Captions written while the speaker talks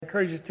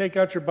encourage you to take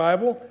out your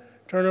Bible,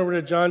 turn over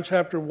to John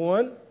chapter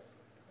 1.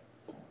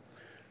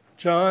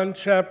 John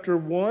chapter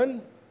 1.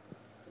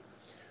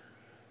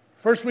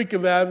 First week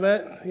of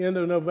Advent, the end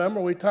of November,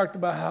 we talked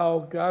about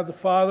how God the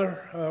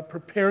Father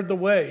prepared the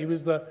way. He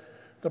was the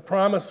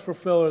promise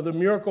fulfiller, the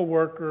miracle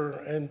worker,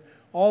 and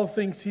all the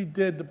things he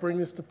did to bring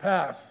this to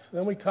pass.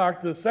 Then we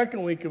talked the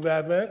second week of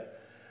Advent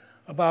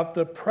about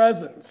the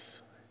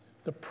presence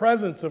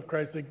of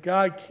Christ, that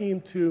God came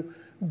to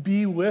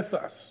be with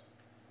us.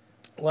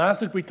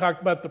 Last week we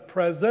talked about the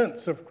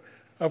presence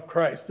of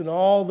Christ and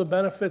all the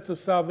benefits of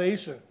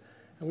salvation.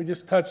 And we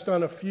just touched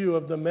on a few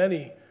of the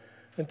many.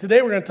 And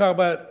today we're going to talk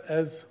about,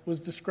 as was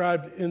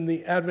described in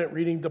the Advent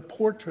reading, the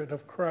portrait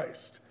of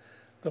Christ.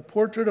 The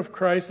portrait of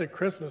Christ at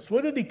Christmas.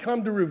 What did he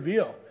come to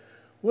reveal?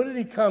 What did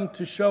he come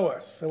to show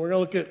us? And we're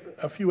going to look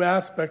at a few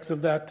aspects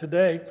of that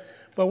today.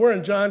 But we're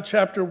in John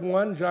chapter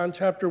 1,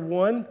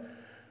 and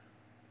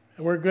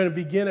we're going to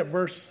begin at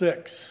verse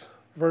 6.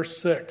 Verse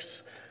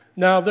 6.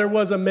 Now there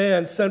was a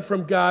man sent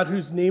from God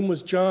whose name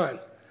was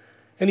John.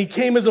 And he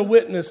came as a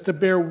witness to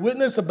bear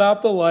witness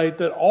about the light,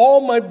 that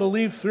all might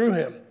believe through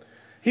him.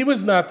 He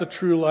was not the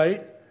true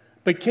light,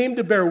 but came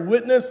to bear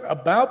witness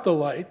about the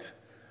light.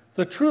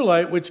 The true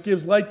light, which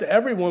gives light to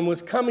everyone,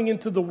 was coming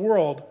into the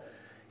world.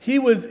 He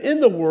was in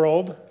the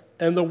world,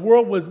 and the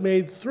world was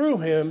made through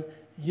him,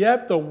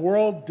 yet the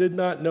world did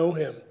not know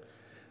him.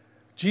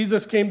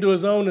 Jesus came to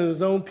his own, and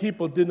his own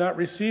people did not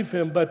receive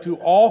him, but to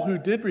all who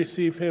did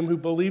receive him, who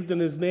believed in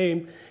his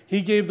name,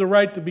 he gave the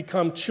right to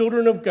become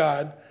children of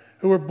God,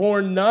 who were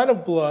born not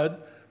of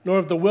blood, nor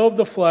of the will of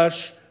the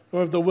flesh,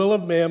 nor of the will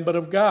of man, but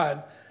of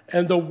God.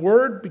 And the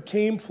Word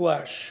became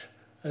flesh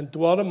and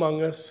dwelt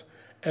among us,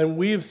 and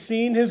we have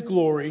seen his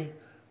glory,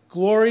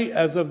 glory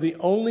as of the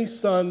only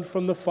Son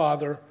from the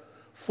Father,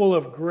 full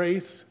of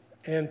grace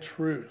and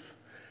truth.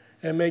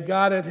 And may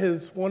God add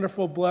his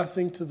wonderful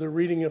blessing to the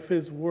reading of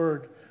his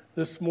word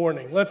this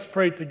morning. Let's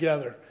pray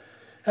together.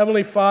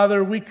 Heavenly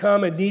Father, we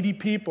come a needy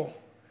people.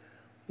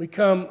 We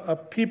come a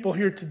people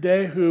here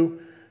today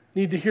who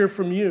need to hear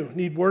from you,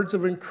 need words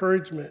of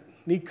encouragement,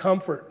 need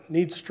comfort,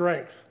 need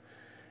strength.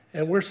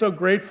 And we're so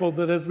grateful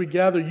that as we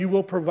gather, you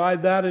will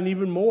provide that and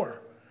even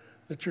more,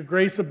 that your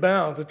grace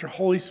abounds, that your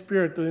Holy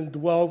Spirit that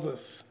indwells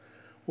us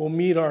will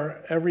meet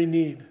our every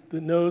need,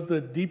 that knows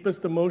the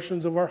deepest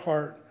emotions of our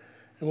heart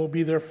and will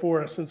be there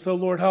for us. And so,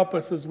 Lord, help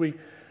us as we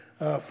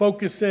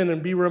focus in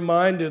and be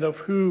reminded of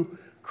who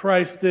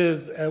Christ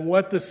is and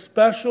what the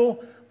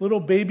special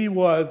little baby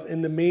was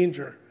in the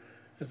manger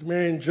as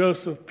Mary and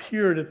Joseph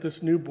peered at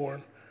this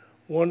newborn,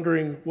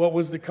 wondering what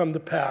was to come to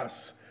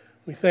pass.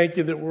 We thank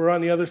you that we're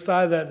on the other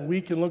side of that and we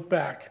can look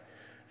back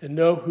and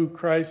know who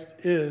Christ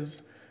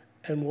is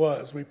and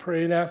was. We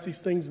pray and ask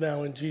these things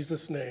now in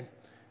Jesus' name.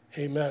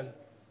 Amen.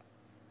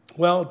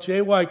 Well,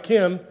 J.Y.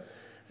 Kim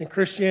in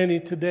Christianity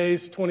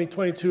Today's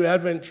 2022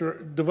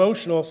 Advent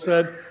devotional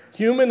said,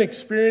 human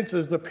experience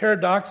is the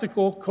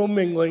paradoxical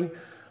commingling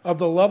of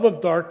the love of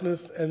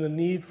darkness and the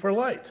need for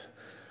light.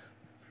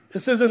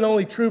 This isn't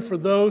only true for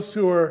those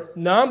who are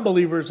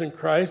non-believers in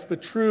Christ,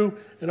 but true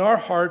in our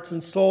hearts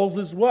and souls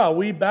as well.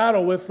 We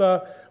battle with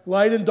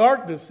light and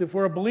darkness. If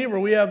we're a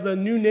believer, we have the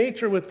new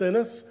nature within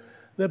us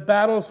that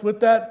battles with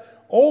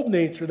that old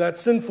nature, that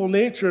sinful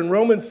nature. In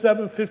Romans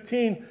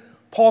 7:15,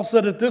 Paul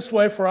said it this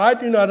way, for I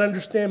do not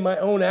understand my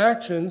own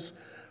actions,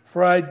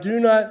 for I do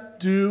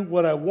not do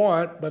what I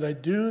want, but I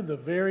do the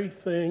very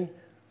thing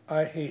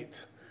I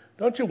hate.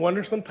 Don't you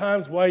wonder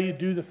sometimes why you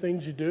do the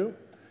things you do?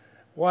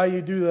 Why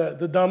you do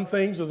the dumb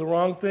things or the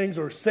wrong things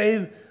or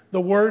say the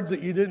words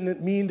that you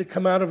didn't mean to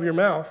come out of your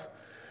mouth?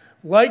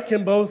 Light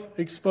can both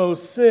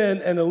expose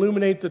sin and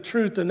illuminate the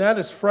truth, and that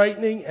is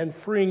frightening and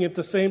freeing at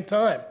the same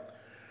time.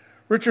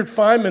 Richard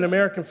Feynman,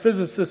 American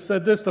physicist,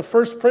 said this, the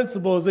first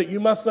principle is that you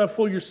must not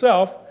fool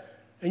yourself,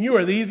 and you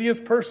are the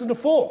easiest person to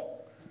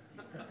fool.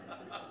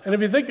 And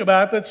if you think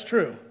about it, that's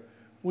true.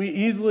 We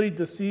easily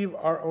deceive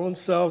our own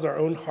selves, our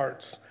own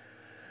hearts.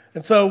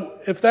 And so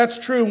if that's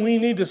true, we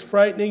need this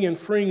frightening and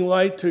freeing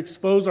light to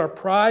expose our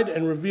pride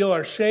and reveal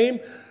our shame,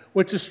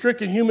 which has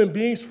stricken human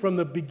beings from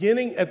the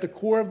beginning at the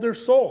core of their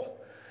soul.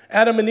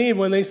 Adam and Eve,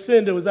 when they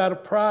sinned, it was out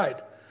of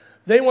pride.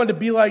 They wanted to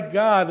be like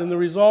God, and the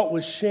result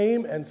was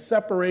shame and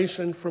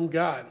separation from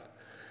God.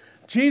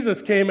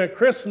 Jesus came at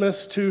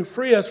Christmas to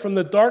free us from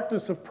the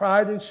darkness of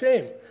pride and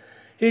shame.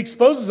 He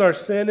exposes our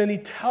sin, and he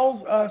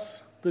tells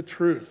us the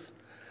truth.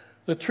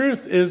 The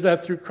truth is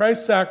that through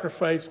Christ's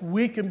sacrifice,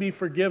 we can be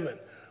forgiven.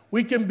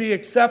 We can be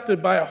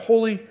accepted by a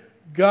holy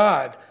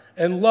God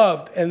and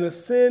loved, and the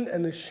sin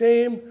and the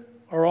shame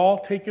are all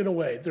taken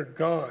away. They're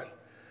gone.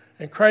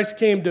 And Christ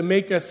came to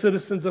make us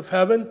citizens of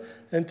heaven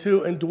and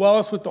to indwell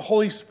us with the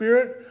Holy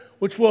Spirit,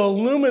 which will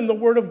illumine the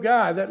Word of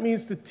God. That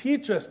means to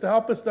teach us, to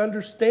help us to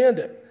understand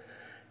it.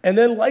 And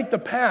then light the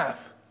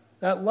path,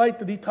 that light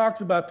that he talks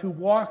about, to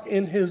walk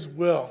in his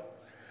will.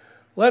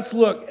 Let's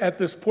look at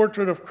this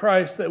portrait of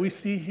Christ that we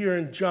see here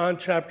in John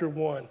chapter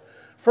 1.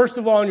 First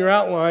of all, in your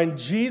outline,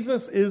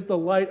 Jesus is the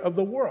light of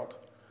the world.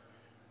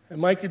 And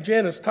Mike and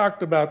Janice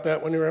talked about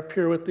that when they were up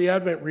here with the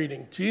Advent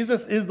reading.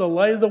 Jesus is the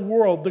light of the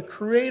world, the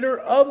creator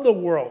of the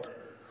world.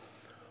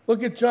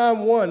 Look at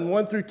John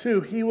 1 through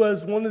 2. He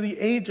was one of the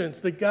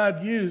agents that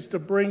God used to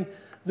bring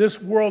this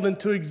world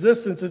into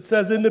existence. It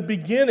says, in the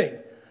beginning,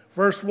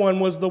 verse 1,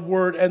 was the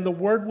Word, and the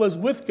Word was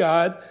with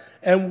God,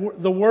 and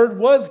the Word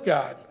was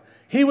God.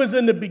 He was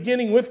in the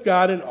beginning with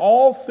God, and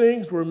all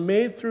things were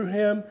made through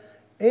him,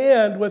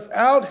 and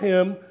without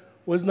him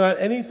was not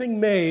anything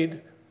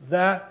made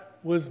that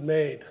was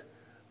made.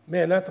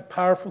 Man, that's a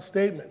powerful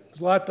statement.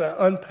 There's a lot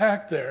to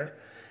unpack there.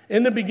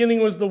 In the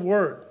beginning was the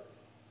Word.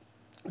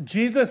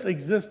 Jesus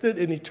existed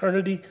in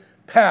eternity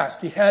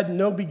past. He had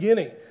no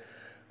beginning.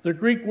 The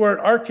Greek word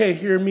arche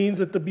here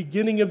means at the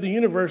beginning of the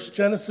universe,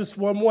 Genesis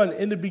 1:1.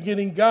 In the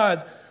beginning,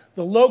 God,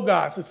 the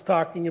Logos it's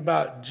talking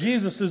about.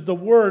 Jesus is the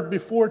Word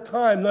before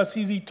time, thus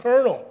he's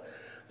eternal.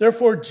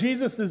 Therefore,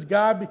 Jesus is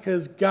God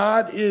because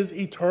God is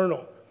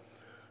eternal.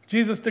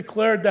 Jesus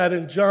declared that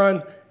in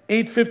John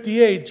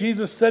 8:58.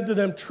 Jesus said to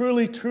them,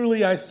 truly,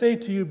 truly, I say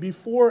to you,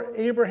 before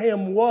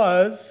Abraham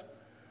was,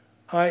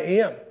 I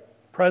am.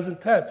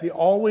 Present tense. He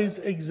always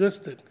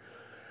existed.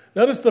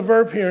 Notice the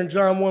verb here in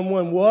John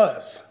 1:1,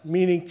 was,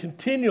 meaning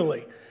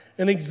continually,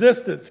 in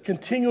existence,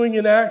 continuing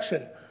in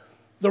action.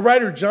 The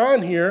writer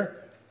John here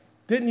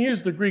didn't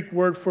use the Greek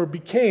word for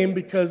became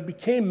because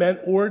became meant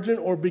origin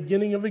or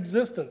beginning of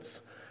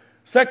existence.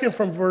 Second,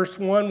 from verse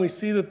 1, we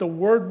see that the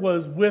Word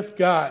was with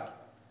God.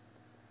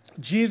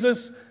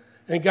 Jesus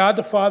and God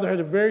the Father had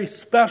a very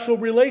special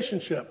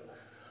relationship.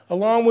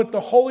 Along with the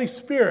Holy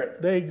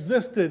Spirit, they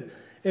existed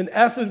in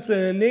essence and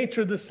in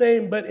nature the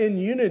same, but in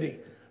unity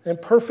and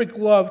perfect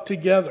love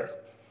together,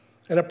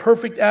 and a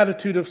perfect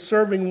attitude of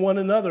serving one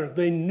another.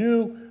 They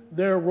knew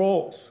their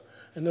roles,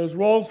 and those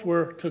roles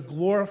were to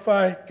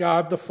glorify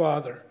God the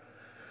Father.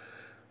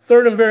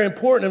 Third, and very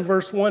important in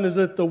verse 1, is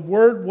that the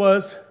Word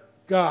was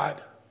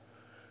God.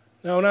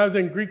 Now, when I was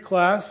in Greek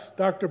class,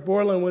 Dr.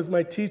 Borland was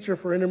my teacher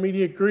for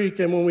intermediate Greek,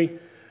 and when we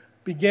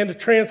began to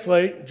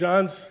translate,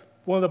 John's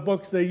one of the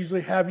books they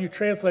usually have you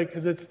translate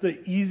because it's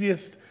the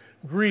easiest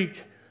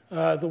Greek,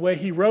 the way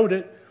he wrote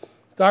it.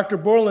 Dr.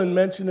 Borland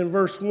mentioned in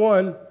verse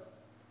 1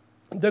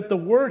 that the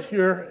word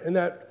here in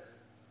that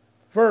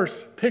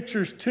verse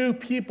pictures two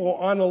people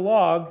on a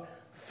log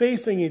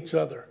facing each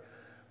other,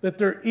 that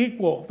they're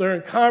equal, they're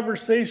in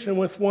conversation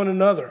with one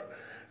another.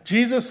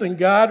 Jesus and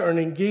God are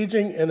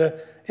engaging in an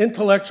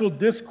intellectual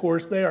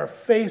discourse. They are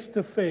face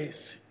to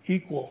face,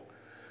 equal.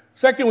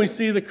 Second, we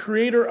see the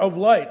creator of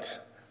light,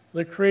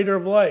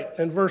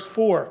 in verse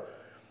 4.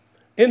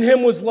 In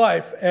him was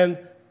life, and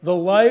the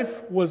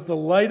life was the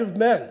light of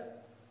men.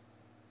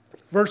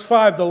 Verse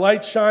 5, the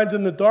light shines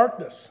in the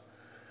darkness,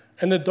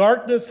 and the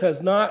darkness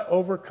has not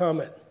overcome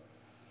it.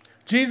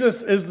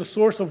 Jesus is the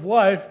source of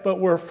life, but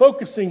we're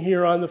focusing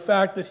here on the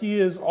fact that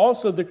he is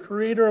also the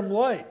creator of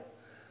light.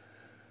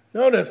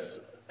 Notice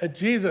at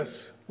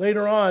Jesus,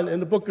 later on in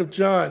the book of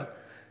John,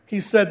 he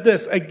said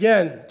this,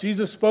 again,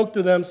 Jesus spoke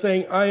to them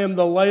saying, I am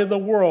the light of the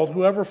world.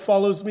 Whoever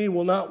follows me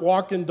will not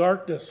walk in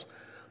darkness,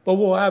 but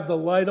will have the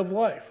light of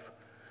life.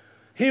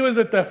 He was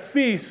at the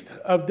feast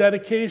of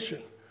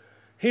dedication.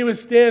 He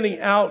was standing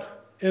out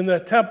in the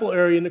temple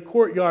area, in the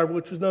courtyard,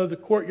 which was known as the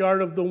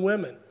courtyard of the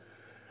women.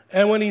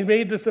 And when he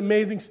made this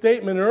amazing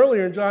statement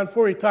earlier in John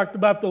 4, he talked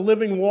about the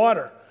living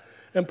water.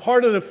 And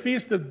part of the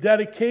feast of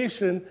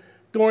dedication,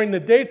 during the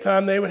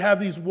daytime, they would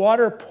have these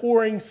water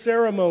pouring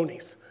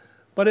ceremonies.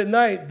 But at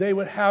night, they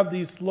would have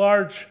these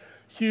large,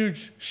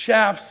 huge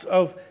shafts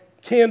of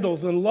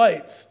candles and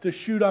lights to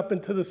shoot up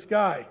into the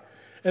sky.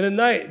 And at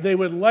night, they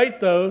would light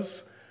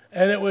those,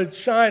 and it would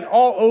shine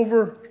all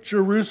over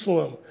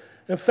Jerusalem.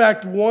 In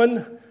fact,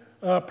 one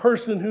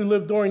person who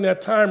lived during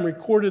that time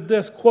recorded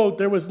this, quote,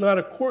 there was not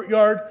a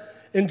courtyard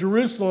in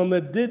Jerusalem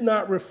that did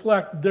not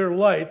reflect their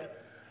light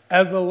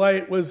as the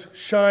light was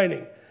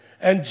shining.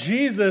 And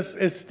Jesus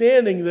is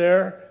standing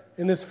there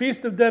in this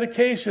feast of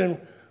dedication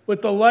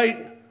with the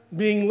light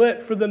being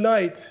lit for the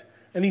night,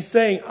 and he's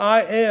saying,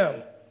 I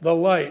am the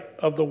light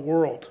of the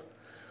world.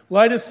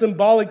 Light is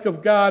symbolic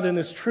of God and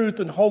his truth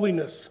and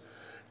holiness.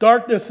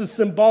 Darkness is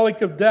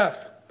symbolic of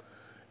death,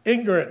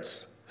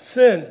 ignorance,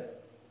 sin,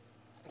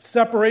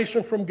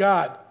 separation from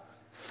God,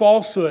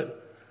 falsehood.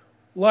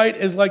 Light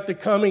is like the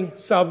coming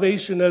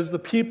salvation as the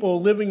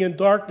people living in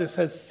darkness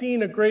has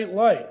seen a great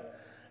light,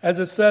 as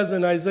it says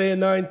in Isaiah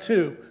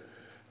 9:2,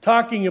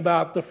 talking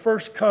about the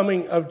first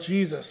coming of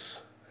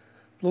Jesus.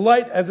 The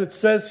light, as it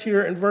says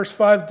here in verse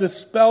 5,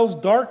 dispels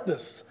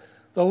darkness.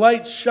 The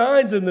light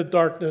shines in the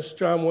darkness,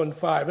 John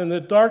 1:5, and the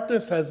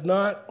darkness has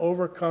not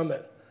overcome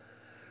it.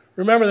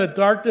 Remember that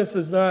darkness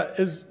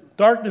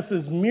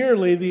is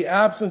merely the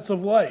absence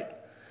of light.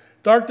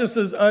 Darkness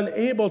is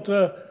unable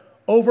to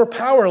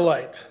overpower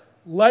light.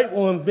 Light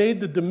will invade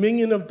the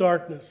dominion of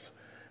darkness,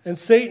 and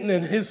Satan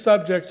and his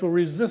subjects will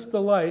resist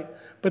the light,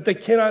 but they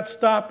cannot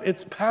stop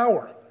its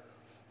power.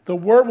 The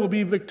word will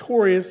be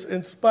victorious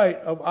in spite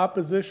of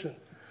opposition.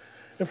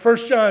 In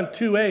 1 John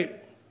 2:8,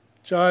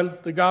 John,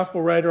 the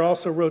gospel writer,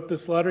 also wrote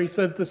this letter. He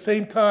said, at the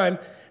same time,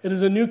 it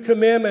is a new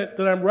commandment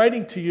that I'm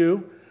writing to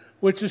you,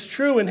 which is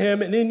true in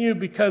him and in you,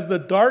 because the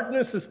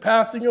darkness is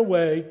passing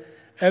away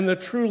and the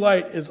true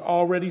light is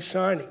already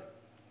shining.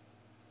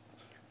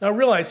 Now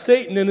realize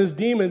Satan and his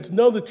demons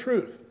know the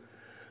truth.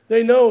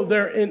 They know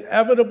their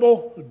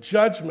inevitable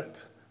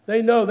judgment.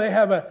 They know they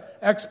have an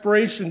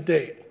expiration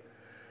date.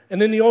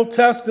 And in the Old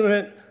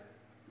Testament,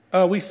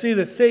 we see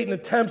that Satan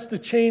attempts to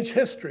change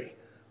history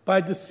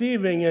by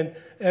deceiving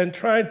and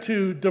trying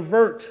to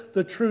divert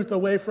the truth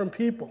away from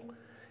people.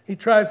 He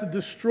tries to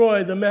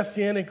destroy the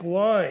messianic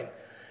line.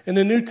 In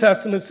the New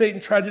Testament,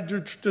 Satan tried to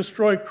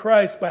destroy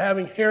Christ by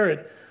having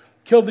Herod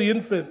kill the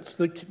infants,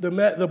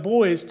 the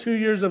boys 2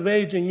 years of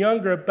age and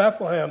younger at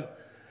Bethlehem.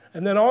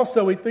 And then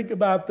also we think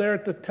about there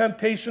at the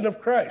temptation of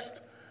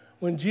Christ,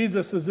 when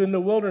Jesus is in the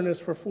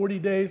wilderness for 40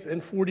 days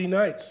and 40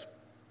 nights.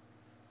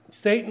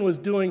 Satan was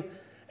doing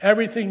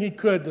everything he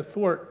could to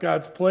thwart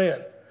God's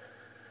plan.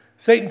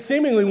 Satan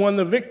seemingly won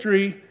the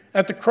victory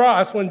at the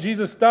cross when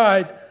Jesus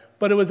died,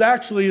 but it was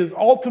actually his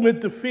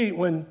ultimate defeat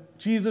when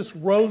Jesus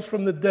rose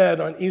from the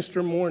dead on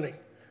Easter morning.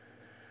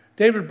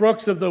 David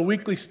Brooks of the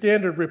Weekly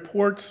Standard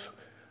reports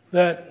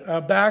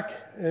that back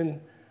in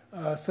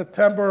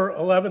September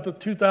 11th of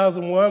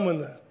 2001, when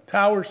the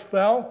towers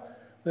fell,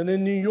 then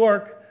in New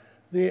York,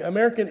 the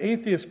American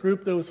Atheist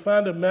group that was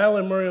founded by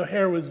Madalyn Murray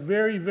O'Hair was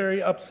very,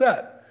 very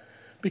upset,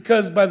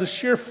 because by the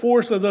sheer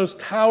force of those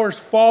towers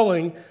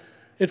falling,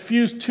 it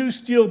fused 2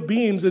 steel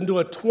beams into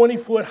a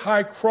 20-foot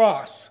high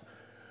cross,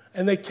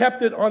 and they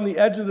kept it on the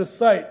edge of the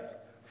site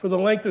for the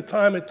length of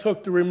time it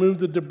took to remove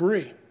the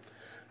debris.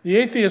 The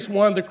atheists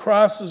wanted the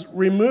crosses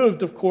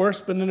removed, of course,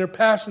 but in their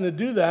passion to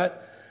do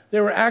that, they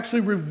were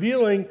actually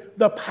revealing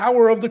the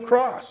power of the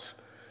cross.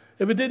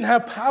 If it didn't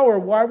have power,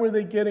 why were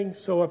they getting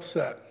so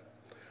upset?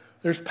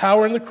 There's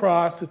power in the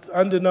cross, it's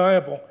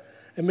undeniable.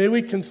 And may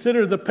we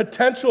consider the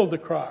potential of the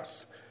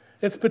cross,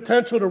 its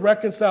potential to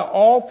reconcile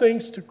all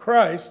things to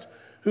Christ,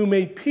 who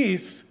made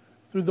peace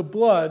through the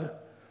blood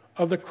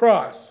of the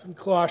cross, in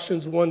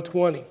Colossians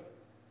 1:20.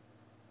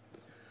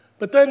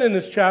 But then in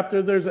this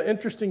chapter, there's an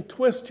interesting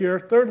twist here.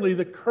 Thirdly,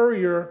 the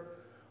courier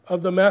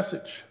of the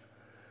message.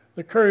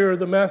 The courier of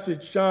the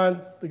message,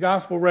 John, the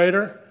gospel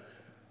writer,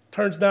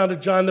 turns now to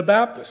John the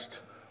Baptist.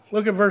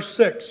 Look at verse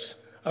 6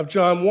 of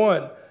John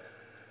 1.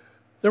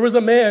 There was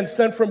a man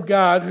sent from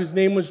God whose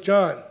name was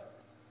John.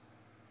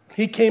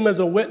 He came as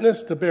a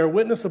witness to bear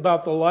witness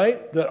about the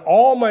light, that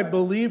all might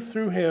believe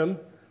through him.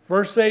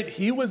 Verse 8,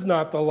 he was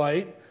not the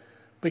light,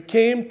 but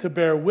came to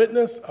bear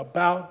witness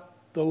about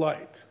the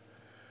light.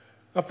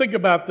 Now think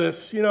about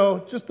this,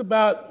 just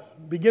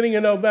about beginning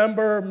of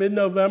November,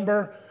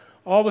 mid-November,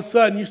 all of a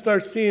sudden you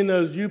start seeing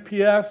those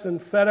UPS and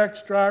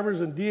FedEx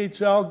drivers and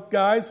DHL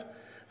guys,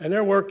 and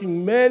they're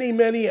working many,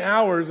 many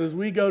hours as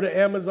we go to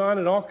Amazon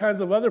and all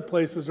kinds of other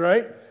places,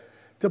 right,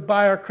 to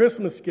buy our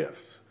Christmas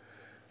gifts.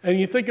 And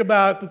you think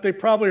about that they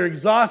probably are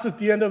exhausted at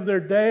the end of their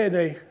day and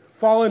they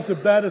fall into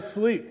bed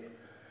asleep.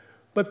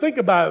 But think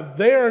about it,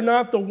 they are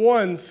not the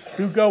ones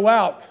who go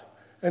out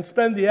and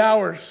spend the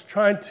hours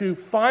trying to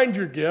find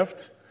your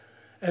gift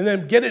and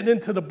then get it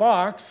into the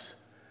box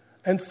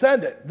and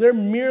send it. They're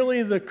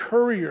merely the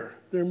courier.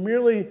 They're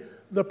merely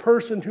the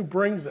person who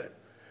brings it.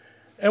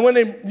 And when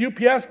a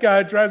UPS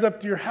guy drives up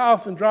to your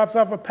house and drops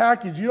off a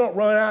package, you don't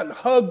run out and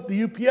hug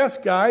the UPS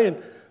guy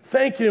and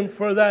thank him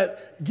for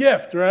that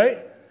gift,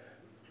 right?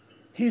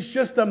 He's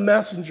just a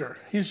messenger.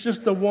 He's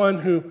just the one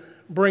who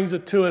brings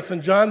it to us.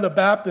 And John the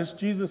Baptist,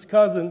 Jesus'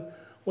 cousin,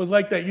 was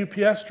like that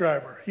UPS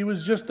driver. He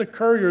was just the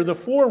courier, the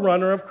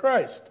forerunner of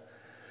Christ.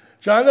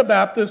 John the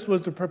Baptist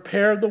was to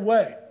prepare the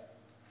way.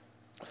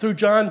 Through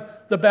John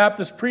the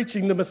Baptist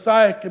preaching, the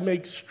Messiah can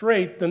make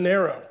straight the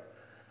narrow.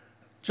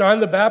 John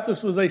the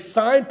Baptist was a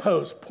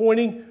signpost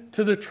pointing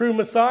to the true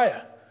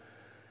Messiah.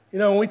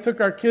 When we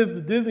took our kids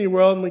to Disney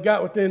World and we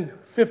got within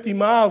 50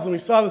 miles and we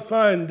saw the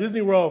sign,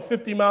 Disney World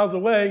 50 miles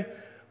away,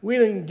 we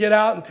didn't get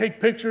out and take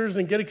pictures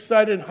and get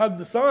excited and hug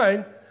the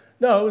sign.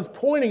 No, it was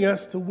pointing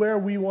us to where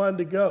we wanted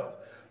to go,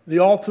 the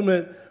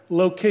ultimate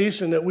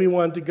location that we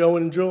wanted to go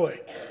and enjoy.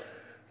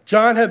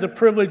 John had the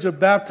privilege of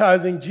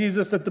baptizing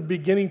Jesus at the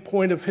beginning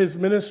point of his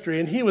ministry,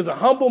 and he was a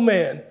humble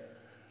man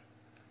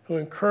who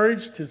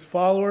encouraged his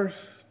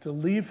followers to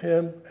leave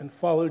him and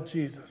follow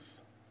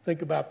Jesus.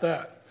 Think about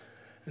that.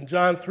 In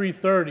John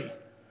 3:30,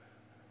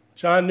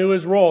 John knew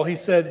his role. He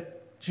said,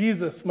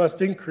 Jesus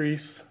must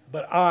increase,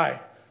 but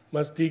I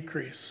must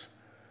decrease.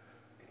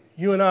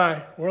 You and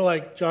I, we're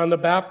like John the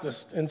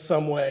Baptist in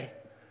some way.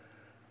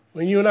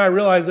 When you and I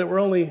realize that we're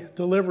only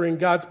delivering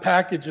God's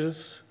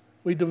packages,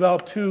 we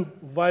develop 2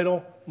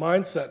 vital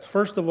mindsets.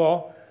 First of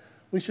all,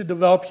 we should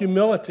develop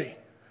humility.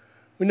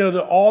 We know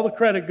that all the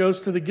credit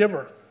goes to the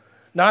giver,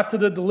 not to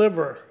the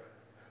deliverer.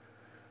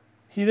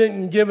 He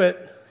didn't give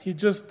it, he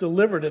just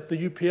delivered it,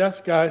 the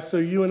UPS guy. So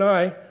you and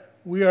I,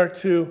 we are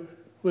to,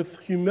 with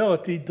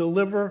humility,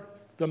 deliver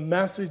the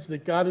message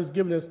that God has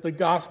given us, the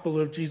gospel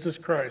of Jesus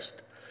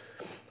Christ.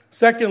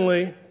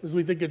 Secondly, as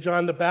we think of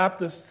John the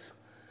Baptist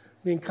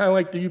being kind of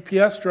like the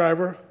UPS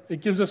driver,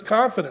 it gives us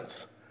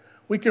confidence.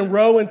 We can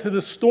row into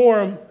the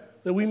storm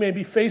that we may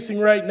be facing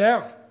right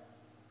now,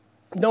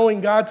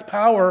 knowing God's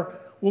power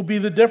will be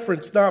the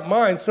difference, not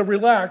mine. So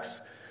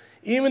relax.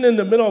 Even in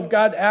the middle of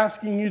God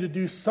asking you to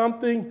do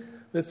something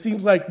that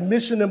seems like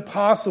mission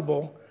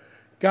impossible,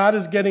 God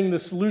is getting the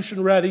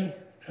solution ready,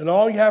 and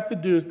all you have to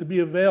do is to be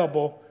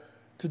available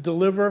to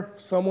deliver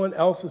someone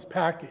else's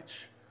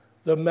package,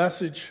 the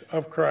message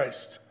of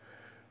Christ.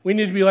 We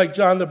need to be like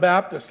John the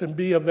Baptist and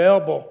be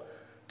available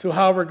to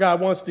however God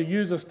wants to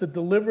use us to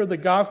deliver the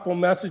gospel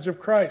message of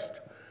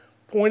Christ,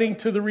 pointing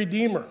to the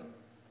Redeemer,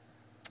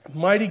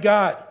 mighty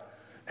God,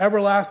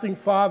 everlasting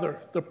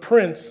Father, the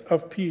Prince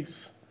of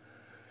Peace.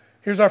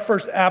 Here's our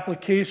first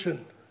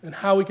application and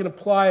how we can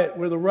apply it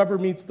where the rubber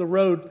meets the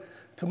road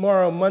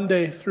tomorrow,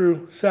 Monday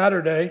through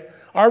Saturday.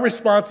 Our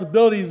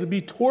responsibility is to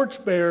be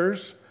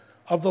torchbearers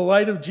of the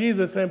light of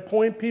Jesus and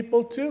point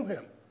people to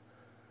him.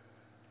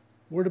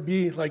 We're to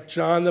be like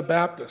John the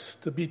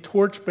Baptist, to be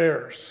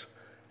torchbearers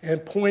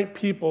and point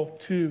people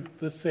to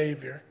the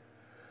Savior.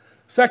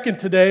 Second,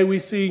 today we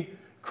see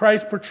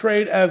Christ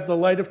portrayed as the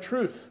light of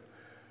truth.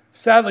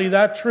 Sadly,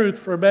 that truth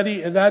for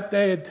many in that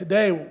day and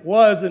today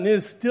was and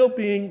is still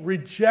being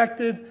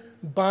rejected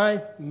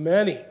by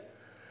many.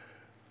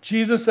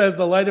 Jesus as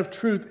the light of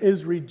truth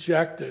is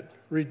rejected.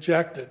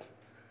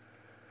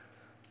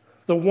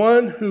 The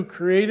one who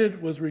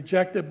created was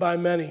rejected by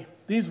many.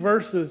 These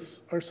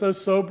verses are so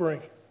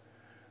sobering.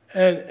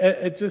 And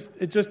it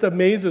just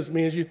amazes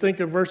me as you think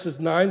of verses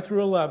 9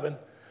 through 11.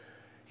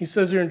 He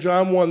says here in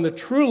John 1, the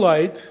true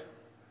light,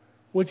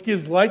 which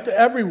gives light to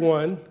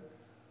everyone,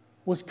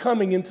 was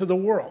coming into the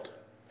world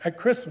at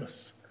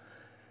Christmas.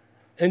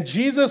 And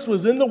Jesus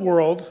was in the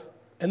world,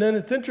 and then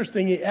it's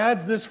interesting, he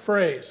adds this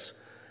phrase,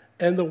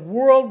 and the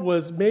world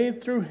was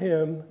made through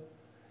him,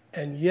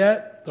 and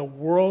yet the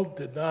world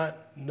did not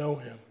know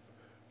him.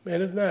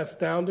 Man, isn't that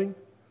astounding?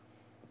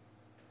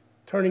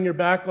 Turning your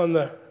back on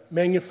the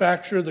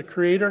manufacturer, the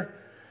creator.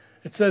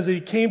 It says that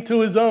he came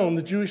to his own,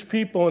 the Jewish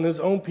people, and his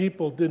own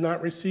people did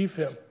not receive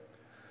him.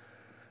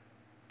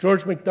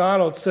 George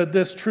MacDonald said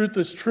this, truth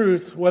is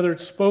truth, whether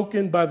it's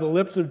spoken by the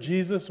lips of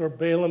Jesus or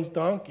Balaam's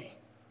donkey.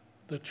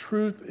 The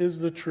truth is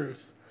the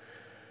truth.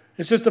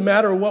 It's just a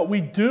matter of what we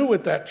do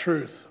with that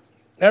truth.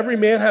 Every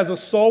man has a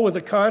soul with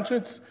a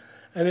conscience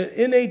and an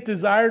innate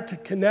desire to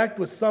connect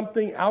with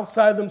something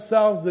outside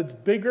themselves that's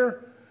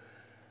bigger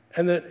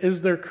and that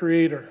is their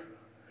creator.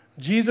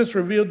 Jesus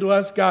revealed to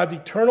us God's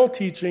eternal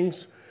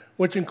teachings,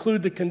 which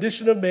include the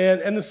condition of man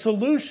and the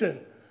solution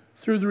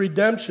through the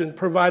redemption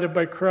provided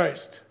by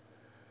Christ.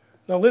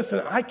 Now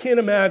listen, I can't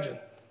imagine.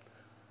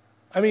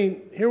 I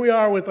mean, here we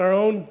are with our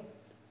own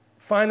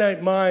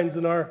finite minds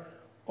and our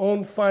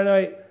own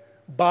finite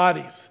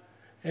bodies.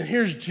 And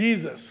here's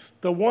Jesus,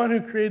 the one who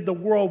created the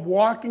world,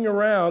 walking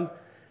around,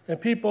 and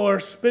people are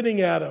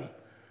spitting at him.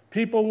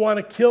 People want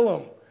to kill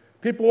him.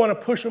 People want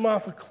to push him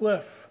off a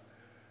cliff.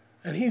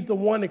 And he's the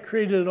one that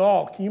created it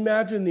all. Can you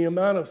imagine the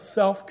amount of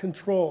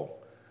self-control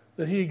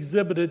that he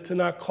exhibited to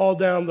not call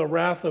down the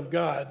wrath of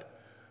God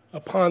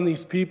upon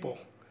these people?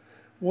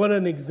 What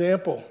an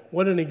example.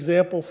 What an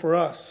example for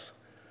us.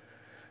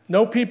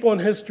 No people in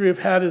history have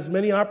had as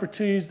many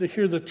opportunities to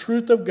hear the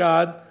truth of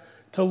God,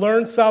 to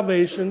learn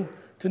salvation,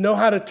 to know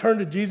how to turn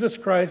to Jesus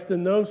Christ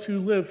than those who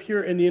live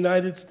here in the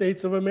United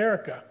States of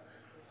America.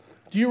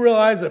 Do you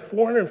realize that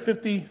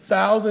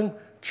 450,000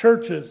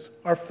 churches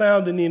are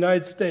found in the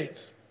United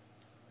States?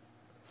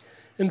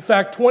 In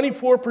fact,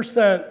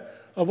 24%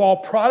 of all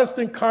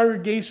Protestant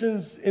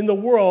congregations in the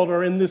world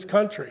are in this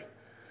country.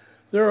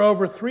 There are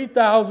over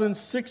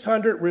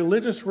 3,600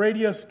 religious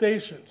radio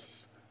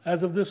stations.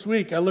 As of this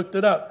week, I looked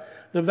it up.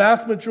 The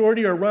vast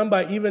majority are run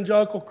by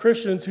evangelical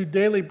Christians who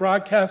daily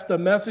broadcast the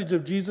message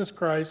of Jesus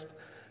Christ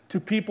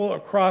to people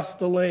across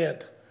the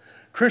land.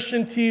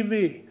 Christian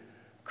TV,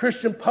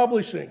 Christian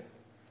publishing,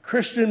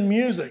 Christian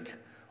music,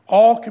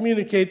 all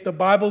communicate the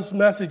Bible's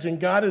message, and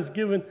God has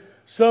given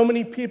so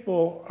many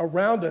people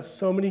around us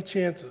so many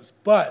chances.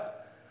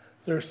 But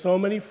there are so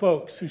many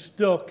folks who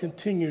still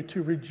continue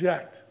to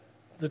reject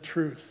the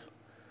truth.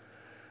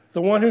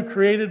 The one who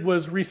created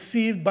was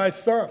received by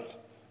some.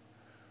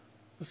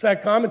 The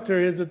sad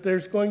commentary is that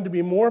there's going to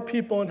be more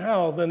people in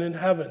hell than in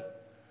heaven.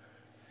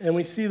 And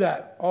we see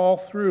that all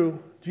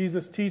through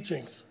Jesus'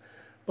 teachings.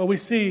 But we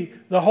see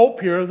the hope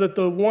here that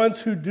the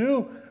ones who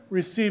do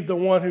receive the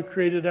one who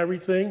created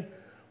everything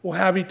will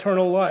have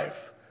eternal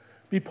life,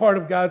 be part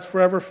of God's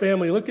forever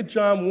family. Look at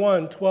John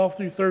 1, 12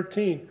 through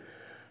 13.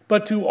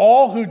 But to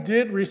all who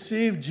did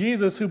receive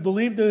Jesus, who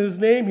believed in his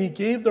name, he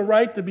gave the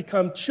right to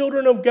become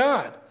children of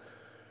God,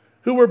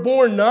 who were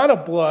born not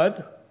of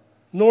blood,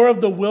 nor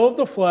of the will of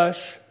the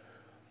flesh,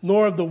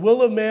 nor of the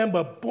will of man,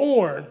 but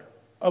born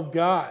of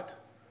God.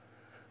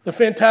 The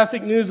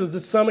fantastic news is that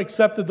some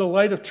accepted the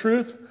light of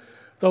truth.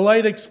 The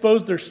light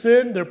exposed their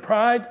sin, their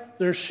pride,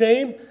 their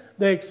shame.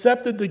 They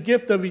accepted the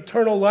gift of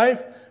eternal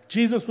life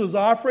Jesus was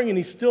offering, and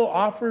he still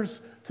offers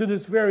to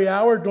this very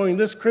hour during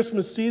this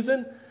Christmas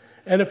season.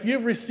 And if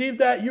you've received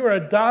that, you are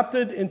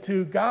adopted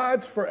into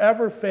God's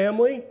forever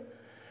family.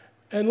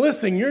 And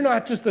listen, you're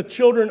not just the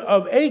children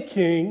of a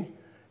king,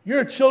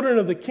 you're children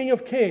of the King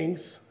of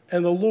Kings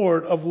and the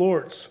Lord of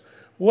Lords.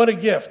 What a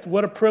gift,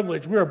 what a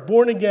privilege. We are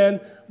born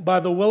again by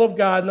the will of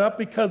God, not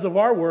because of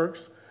our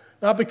works,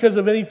 not because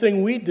of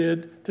anything we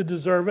did to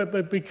deserve it,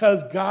 but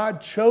because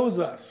God chose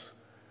us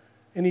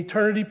in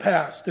eternity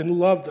past and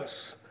loved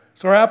us.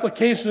 So our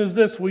application is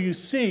this: will you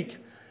seek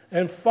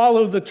and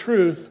follow the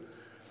truth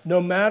no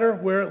matter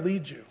where it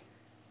leads you?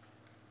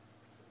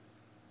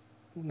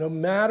 No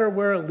matter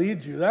where it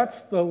leads you.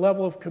 That's the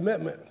level of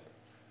commitment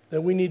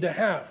that we need to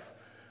have.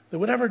 That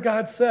whatever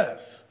God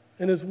says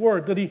in His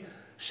Word, that He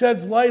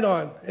sheds light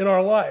on in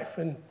our life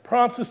and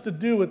prompts us to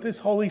do with this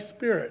Holy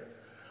Spirit,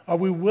 are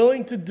we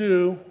willing to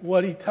do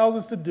what He tells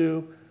us to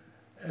do?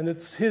 And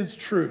it's His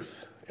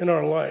truth in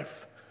our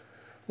life.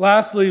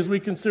 Lastly, as we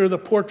consider the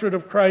portrait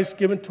of Christ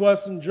given to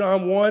us in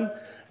John 1,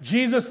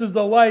 Jesus is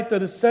the light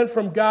that is sent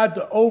from God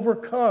to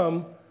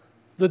overcome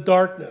the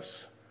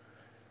darkness.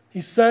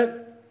 He's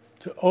sent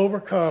to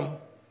overcome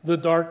the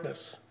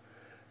darkness.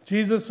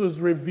 Jesus was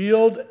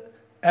revealed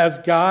as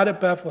God at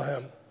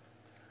Bethlehem.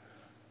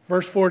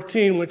 Verse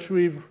 14, which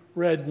we've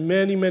read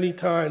many, many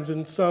times,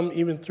 and some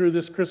even through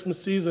this Christmas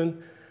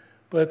season,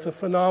 but it's a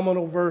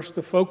phenomenal verse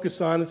to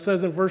focus on. It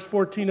says in verse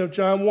 14 of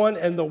John 1,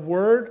 "And the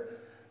Word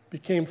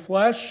became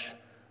flesh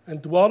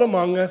and dwelt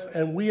among us,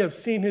 and we have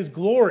seen His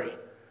glory.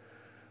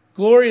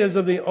 Glory as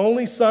of the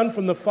only Son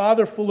from the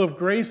Father, full of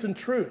grace and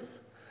truth.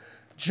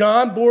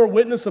 John bore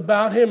witness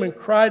about Him and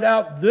cried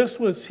out, 'This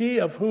was He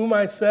of whom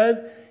I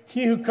said,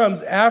 He who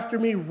comes after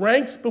me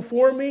ranks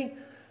before me,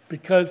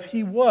 because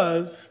He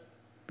was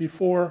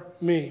before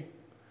me.'"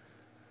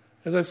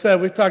 As I've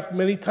said, we've talked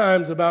many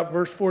times about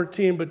verse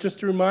 14, but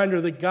just a reminder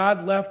that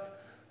God left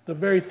the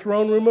very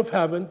throne room of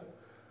heaven,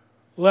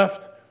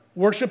 left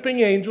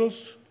worshiping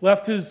angels,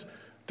 left His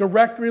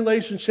direct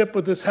relationship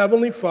with His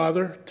heavenly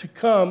Father to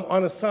come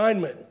on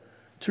assignment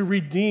to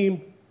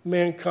redeem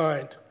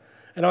mankind.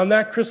 And on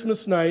that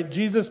Christmas night,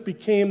 Jesus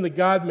became the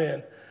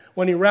God-man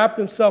when He wrapped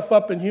Himself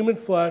up in human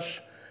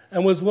flesh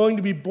and was willing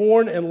to be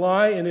born and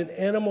lie in an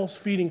animal's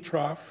feeding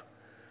trough.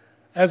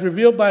 As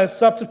revealed by His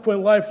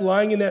subsequent life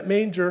lying in that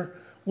manger,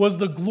 was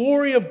the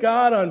glory of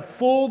God on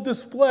full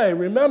display.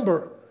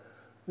 Remember,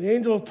 the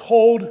angel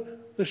told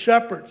the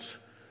shepherds,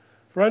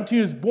 "For unto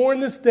you is born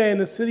this day in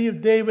the city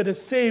of David a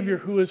Savior,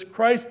 who is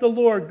Christ the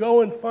Lord.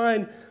 Go and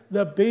find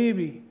the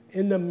baby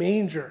in the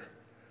manger."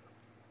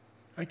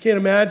 I can't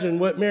imagine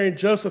what Mary and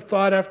Joseph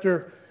thought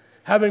after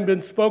having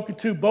been spoken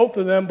to, both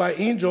of them, by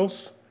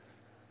angels,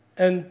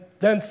 and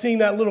then seeing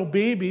that little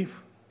baby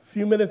a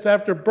few minutes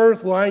after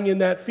birth lying in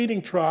that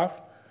feeding trough,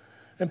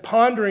 and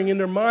pondering in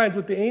their minds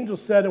what the angel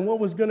said and what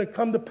was going to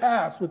come to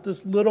pass with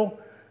this little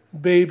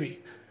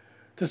baby.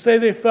 To say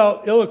they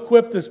felt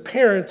ill-equipped as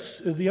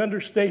parents is the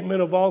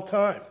understatement of all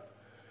time.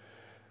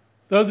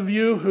 Those of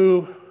you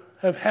who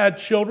have had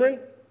children,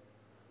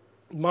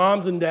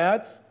 moms and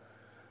dads,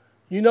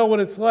 you know what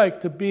it's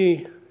like to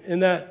be in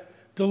that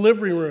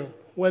delivery room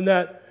when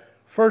that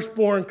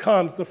firstborn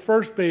comes, the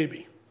first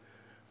baby.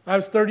 I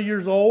was 30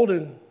 years old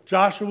and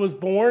Joshua was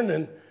born,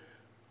 and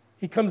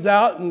he comes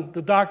out and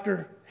the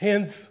doctor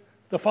hands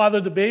the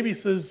father the baby,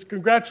 says,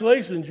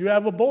 "Congratulations, you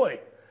have a boy."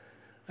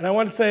 And I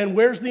want to say, and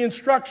where's the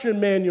instruction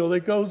manual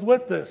that goes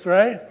with this,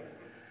 right?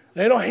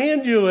 They don't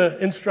hand you an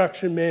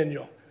instruction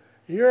manual.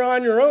 You're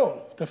on your own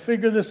to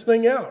figure this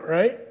thing out,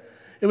 right?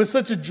 It was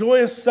such a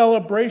joyous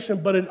celebration,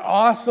 but an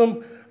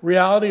awesome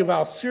reality of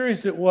how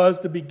serious it was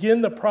to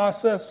begin the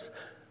process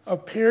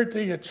of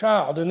parenting a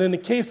child. And in the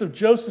case of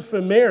Joseph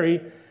and Mary,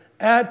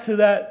 add to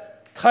that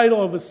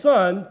title of a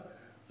son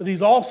that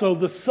he's also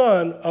the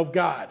Son of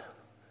God.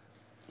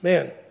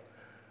 Man,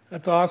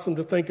 that's awesome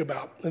to think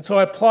about. And so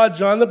I applaud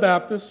John the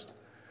Baptist.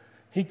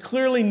 He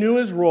clearly knew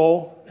his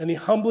role, and he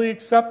humbly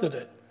accepted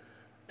it,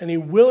 and he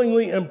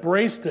willingly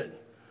embraced it.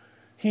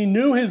 He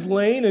knew his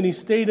lane, and he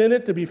stayed in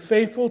it to be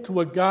faithful to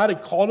what God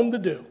had called him to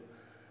do.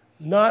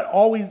 Not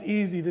always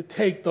easy to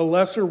take the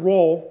lesser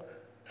role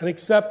and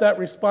accept that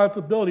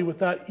responsibility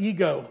without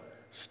ego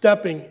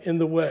stepping in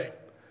the way.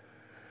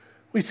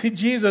 We see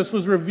Jesus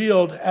was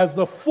revealed as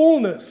the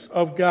fullness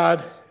of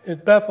God in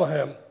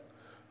Bethlehem.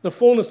 The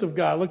fullness of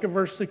God. Look at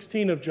verse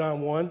 16 of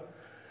John 1.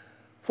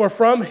 "For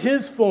from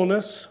His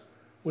fullness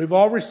we've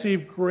all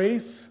received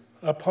grace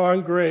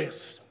upon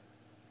grace."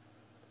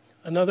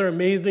 Another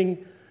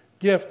amazing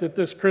gift at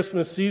this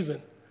Christmas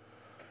season.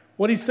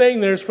 What he's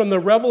saying there is, from the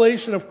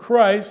revelation of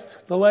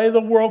Christ, the light of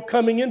the world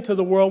coming into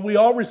the world, we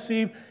all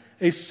receive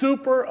a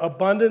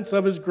superabundance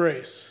of His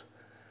grace.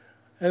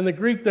 And the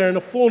Greek there in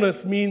the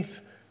fullness means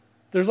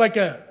there's like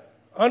an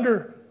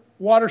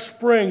underwater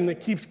spring that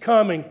keeps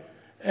coming,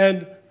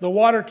 and the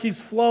water keeps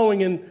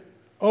flowing and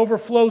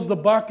overflows the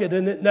bucket,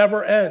 and it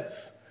never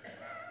ends.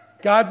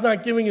 God's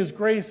not giving His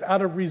grace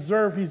out of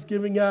reserve. He's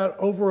giving out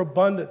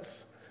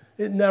overabundance.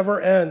 It never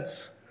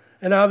ends.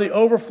 And out of the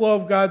overflow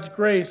of God's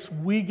grace,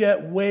 we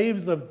get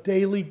waves of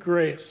daily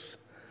grace.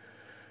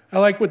 I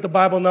like what the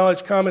Bible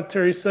Knowledge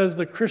Commentary says: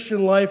 the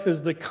Christian life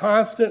is the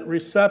constant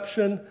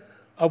reception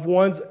of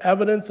one's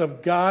evidence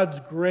of God's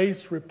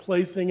grace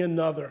replacing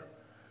another.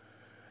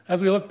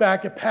 As we look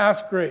back at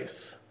past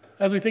grace,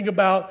 as we think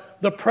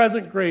about the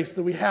present grace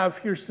that we have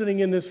here sitting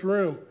in this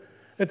room,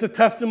 It's a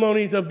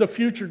testimony of the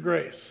future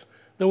grace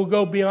that will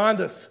go beyond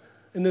us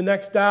in the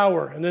next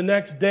hour and the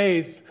next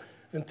days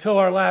until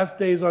our last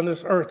days on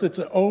this earth. It's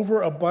an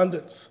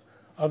overabundance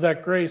of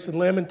that grace. And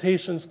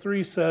Lamentations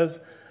 3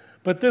 says,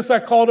 "But this I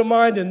call to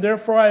mind, and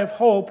therefore I have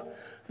hope.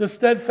 The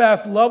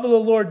steadfast love of the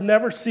Lord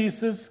never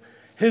ceases.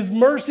 His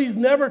mercies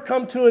never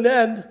come to an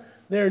end.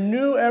 They are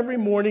new every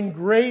morning.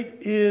 Great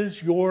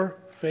is your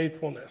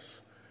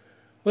faithfulness."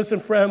 Listen,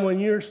 friend,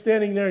 when you're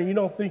standing there and you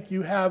don't think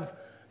you have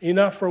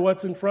enough for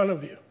what's in front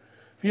of you,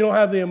 if you don't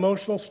have the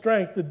emotional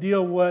strength to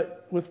deal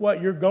with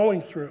what you're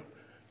going through,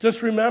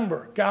 just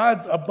remember,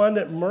 God's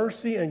abundant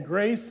mercy and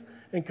grace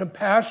and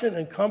compassion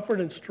and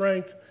comfort and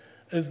strength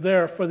is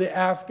there for the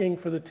asking,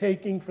 for the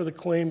taking, for the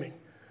claiming.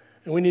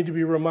 And we need to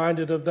be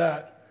reminded of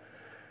that.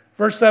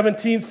 Verse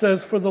 17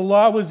 says, "For the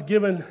law was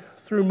given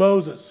through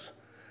Moses.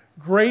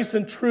 Grace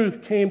and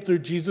truth came through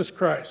Jesus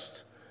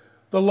Christ."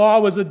 The law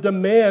was a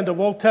demand of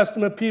Old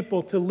Testament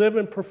people to live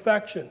in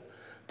perfection,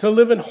 to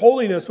live in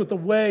holiness with a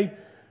way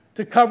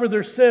to cover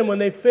their sin when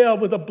they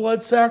failed with a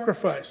blood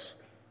sacrifice.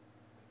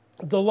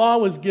 The law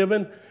was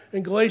given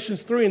in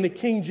Galatians 3. In the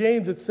King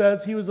James, it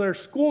says he was their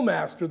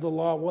schoolmaster, the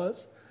law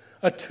was,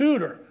 a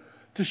tutor,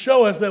 to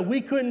show us that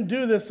we couldn't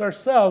do this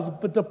ourselves,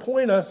 but to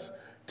point us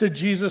to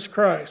Jesus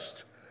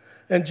Christ.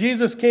 And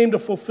Jesus came to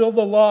fulfill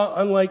the law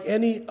unlike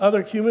any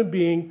other human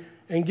being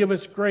and give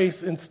us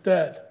grace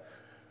instead.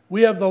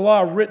 We have the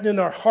law written in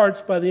our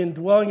hearts by the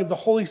indwelling of the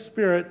Holy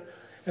Spirit,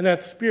 and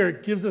that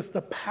Spirit gives us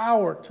the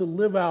power to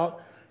live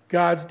out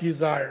God's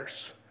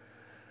desires.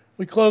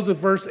 We close with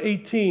verse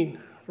 18.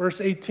 Verse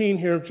 18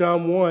 here of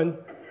John 1.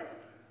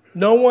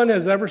 "No one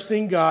has ever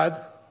seen God,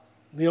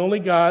 the only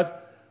God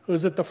who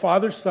is at the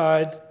Father's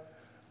side,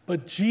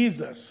 but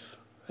Jesus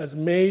has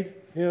made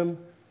him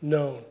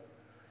known."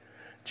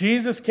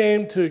 Jesus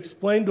came to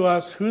explain to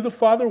us who the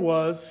Father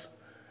was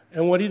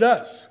and what he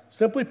does.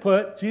 Simply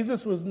put,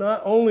 Jesus was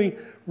not only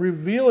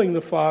revealing the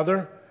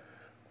Father,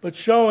 but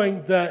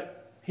showing that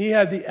he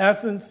had the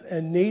essence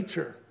and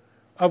nature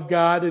of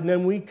God, and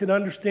then we could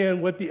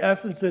understand what the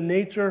essence and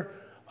nature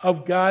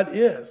of God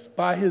is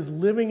by his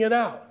living it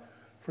out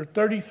for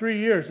 33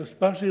 years,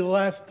 especially the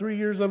last 3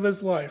 years of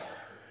his life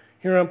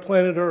here on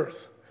planet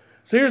Earth.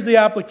 So here's the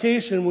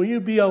application. Will you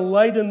be a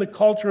light in the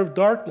culture of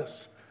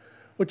darkness,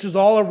 which is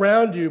all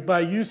around you, by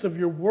use of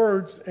your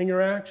words and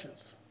your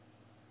actions?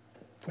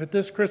 At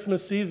this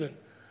Christmas season,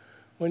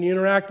 when you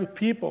interact with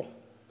people,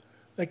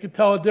 they could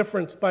tell a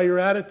difference by your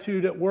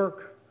attitude at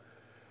work.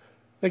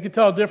 They could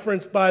tell a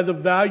difference by the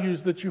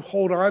values that you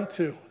hold on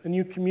to and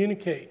you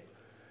communicate.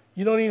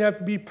 You don't even have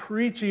to be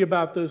preachy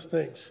about those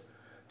things.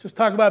 Just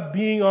talk about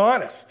being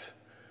honest.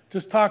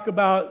 Just talk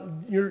about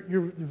your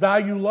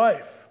value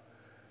life.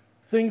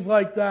 Things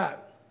like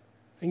that.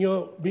 And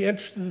you'll be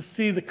interested to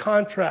see the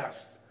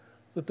contrast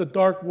that the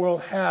dark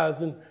world has,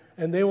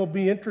 and they will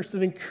be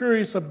interested and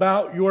curious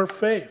about your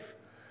faith.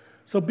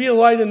 So be a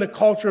light in the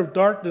culture of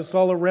darkness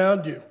all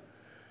around you.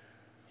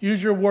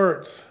 Use your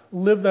words.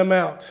 Live them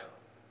out.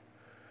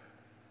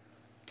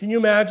 Can you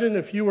imagine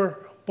if you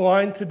were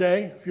blind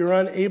today, if you're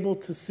unable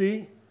to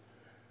see?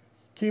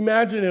 Can you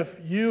imagine if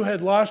you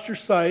had lost your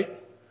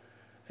sight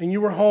and you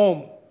were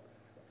home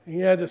and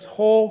you had this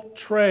whole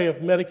tray of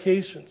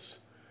medications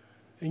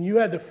and you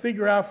had to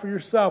figure out for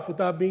yourself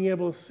without being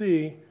able to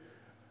see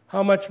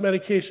how much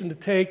medication to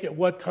take at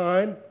what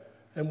time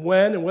and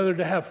when and whether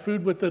to have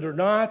food with it or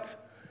not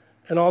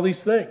and all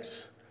these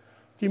things?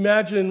 Can you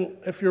imagine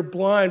if you're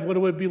blind what it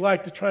would be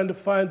like to trying to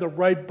find the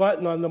right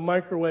button on the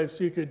microwave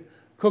so you could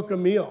cook a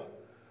meal?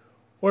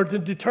 Or to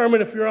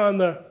determine if you're on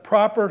the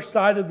proper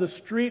side of the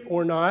street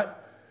or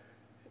not,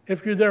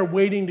 if you're there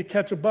waiting to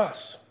catch a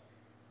bus.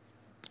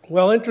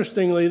 Well,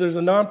 interestingly, there's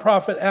a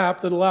nonprofit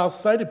app that allows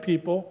sighted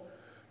people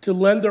to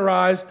lend their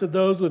eyes to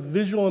those with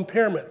visual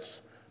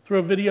impairments through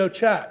a video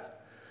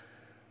chat.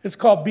 It's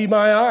called Be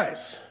My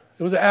Eyes.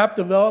 It was an app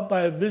developed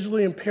by a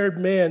visually impaired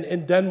man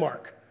in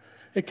Denmark.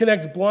 It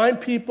connects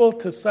blind people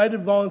to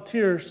sighted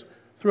volunteers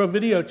through a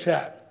video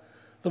chat.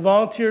 The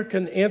volunteer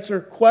can answer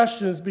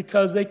questions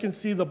because they can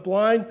see the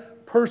blind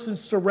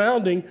person's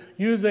surrounding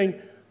using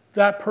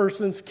that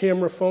person's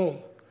camera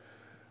phone.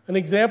 An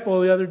example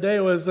the other day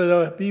was that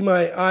a Be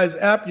My Eyes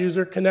app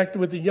user connected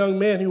with a young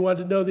man who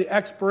wanted to know the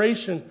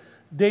expiration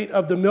date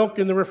of the milk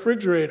in the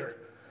refrigerator.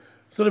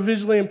 So the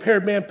visually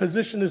impaired man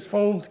positioned his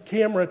phone's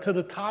camera to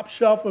the top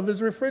shelf of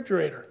his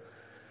refrigerator.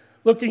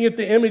 Looking at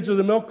the image of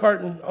the milk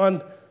carton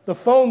on the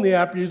phone, the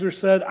app user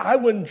said, "I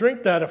wouldn't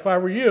drink that if I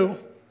were you."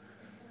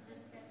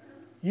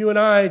 You and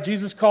I,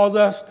 Jesus calls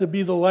us to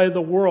be the light of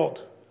the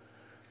world,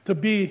 to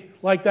be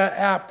like that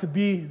app, to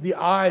be the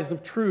eyes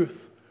of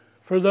truth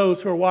for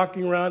those who are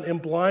walking around in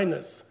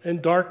blindness and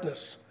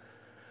darkness.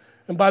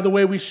 And by the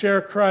way we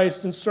share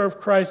Christ and serve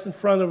Christ in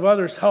front of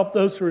others, help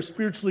those who are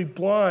spiritually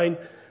blind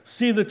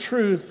see the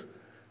truth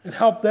and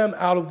help them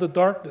out of the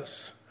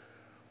darkness.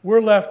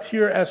 We're left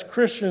here as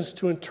Christians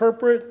to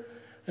interpret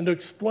and to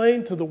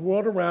explain to the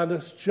world around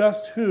us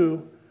just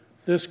who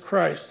this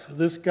Christ,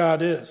 this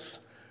God is.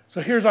 So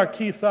here's our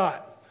key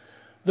thought.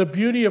 The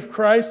beauty of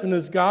Christ and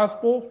his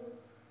gospel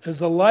As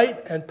the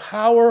light and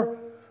power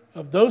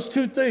of those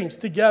two things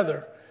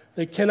together,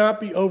 they cannot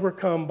be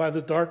overcome by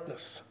the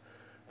darkness.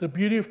 The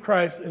beauty of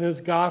Christ and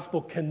his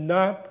gospel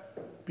cannot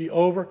be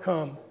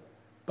overcome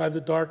by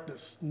the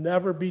darkness.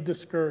 Never be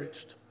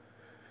discouraged.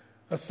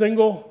 A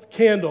single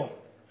candle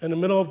in the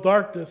middle of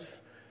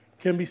darkness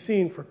can be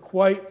seen for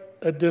quite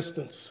a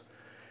distance.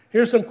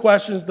 Here's some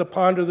questions to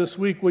ponder this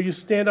week. Will you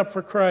stand up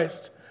for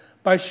Christ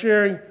by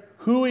sharing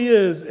who he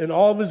is in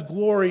all of his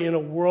glory in a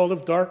world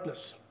of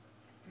darkness?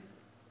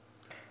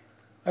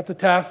 That's a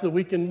task that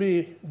we can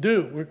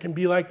do. We can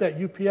be like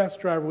that UPS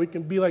driver. We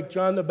can be like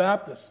John the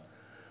Baptist.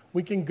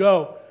 We can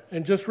go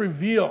and just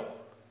reveal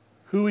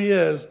who he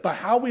is by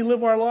how we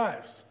live our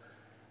lives,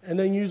 and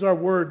then use our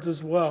words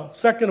as well.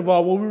 Second of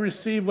all, will we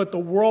receive what the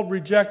world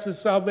rejects as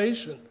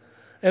salvation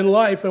and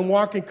life, and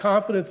walk in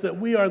confidence that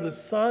we are the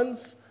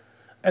sons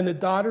and the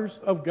daughters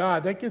of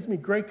God? That gives me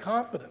great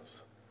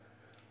confidence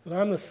that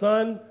I'm the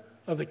son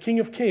of the King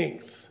of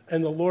Kings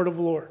and the Lord of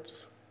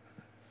Lords.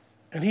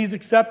 And he's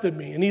accepted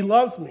me, and he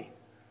loves me,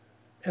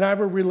 and I have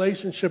a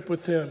relationship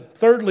with him.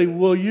 Thirdly,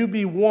 will you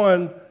be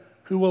one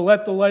who will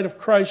let the light of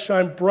Christ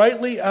shine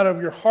brightly out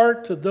of your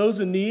heart to those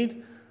in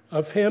need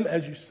of him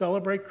as you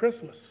celebrate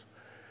Christmas?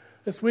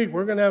 This week,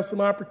 we're going to have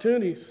some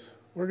opportunities.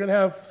 We're going to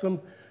have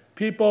some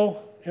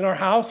people in our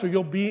house, or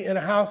you'll be in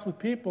a house with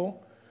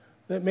people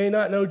that may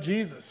not know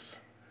Jesus.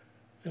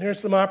 And here's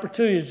some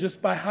opportunities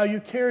just by how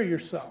you carry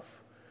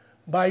yourself,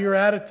 by your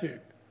attitude,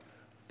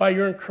 by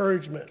your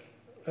encouragement,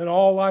 and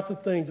lots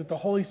of things that the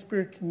Holy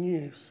Spirit can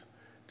use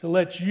to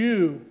let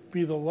you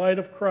be the light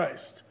of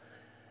Christ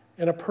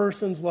in a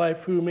person's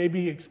life who may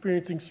be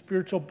experiencing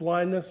spiritual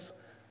blindness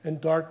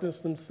and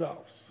darkness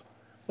themselves.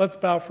 Let's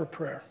bow for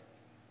prayer.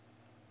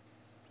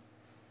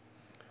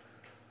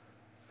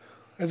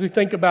 As we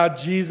think about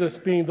Jesus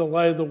being the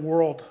light of the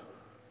world,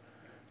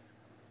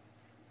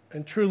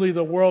 and truly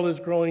the world is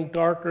growing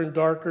darker and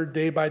darker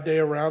day by day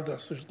around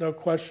us, there's no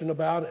question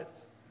about it.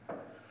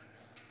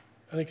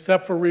 And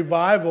except for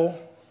revival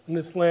in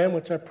this land,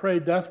 which I pray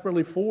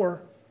desperately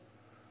for,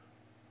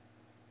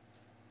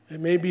 it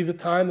may be the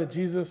time that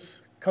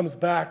Jesus comes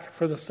back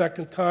for the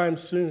second time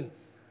soon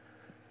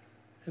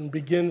and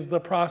begins the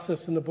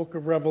process in the book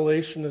of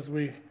Revelation as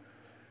we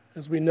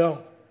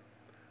know.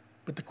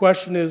 But the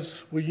question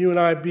is, will you and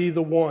I be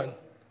the one?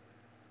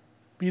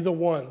 Be the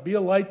one. Be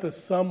a light to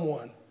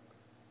someone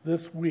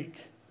this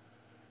week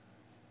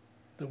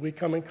that we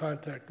come in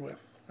contact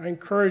with. I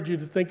encourage you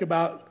to think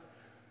about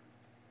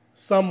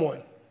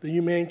someone that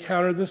you may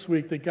encounter this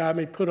week that God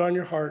may put on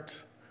your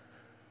heart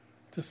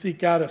to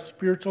seek out a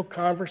spiritual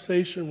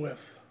conversation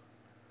with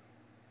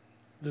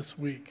this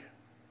week.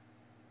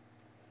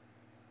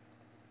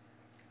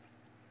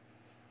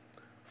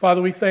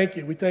 Father, we thank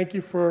you. We thank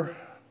you for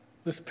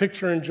this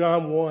picture in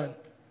John 1.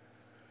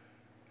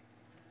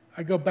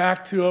 I go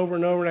back to over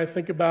and over and I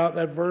think about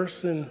that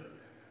verse in,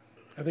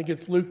 I think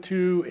it's Luke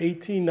 2,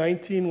 18,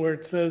 19, where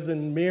it says,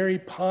 and Mary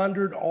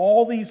pondered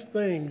all these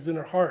things in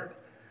her heart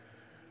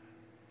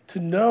to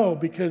know,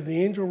 because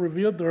the angel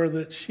revealed to her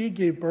that she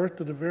gave birth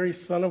to the very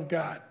Son of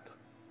God,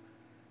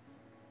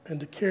 and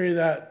to carry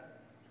that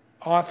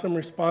awesome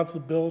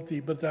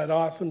responsibility, but that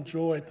awesome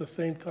joy at the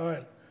same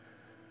time.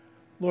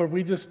 Lord,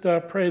 we just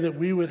pray that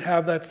we would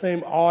have that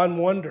same awe and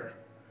wonder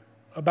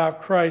about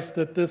Christ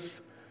at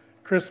this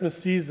Christmas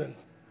season,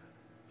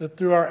 that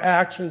through our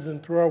actions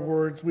and through our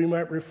words, we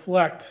might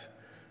reflect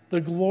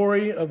the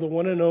glory of the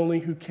one and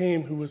only who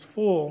came, who was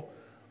full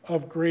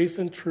of grace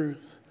and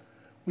truth.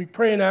 We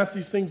pray and ask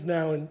these things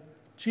now in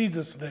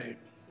Jesus' name.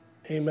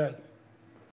 Amen.